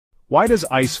Why does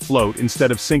ice float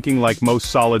instead of sinking like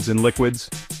most solids and liquids?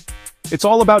 It's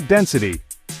all about density.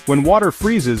 When water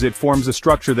freezes, it forms a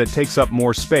structure that takes up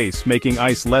more space, making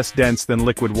ice less dense than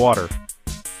liquid water.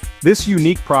 This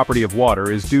unique property of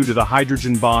water is due to the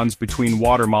hydrogen bonds between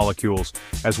water molecules.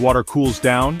 As water cools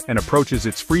down and approaches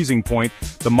its freezing point,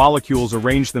 the molecules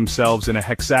arrange themselves in a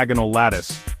hexagonal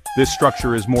lattice. This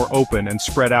structure is more open and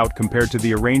spread out compared to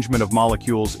the arrangement of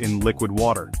molecules in liquid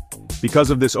water.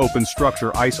 Because of this open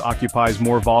structure, ice occupies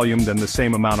more volume than the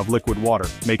same amount of liquid water,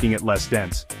 making it less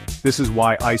dense. This is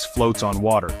why ice floats on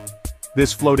water.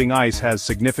 This floating ice has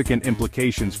significant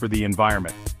implications for the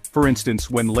environment. For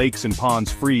instance, when lakes and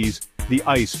ponds freeze, the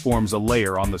ice forms a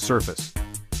layer on the surface.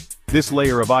 This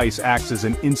layer of ice acts as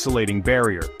an insulating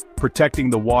barrier,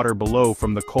 protecting the water below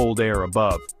from the cold air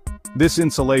above. This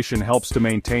insulation helps to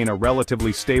maintain a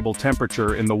relatively stable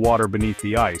temperature in the water beneath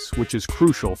the ice, which is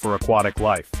crucial for aquatic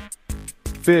life.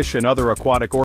 Fish and other aquatic organisms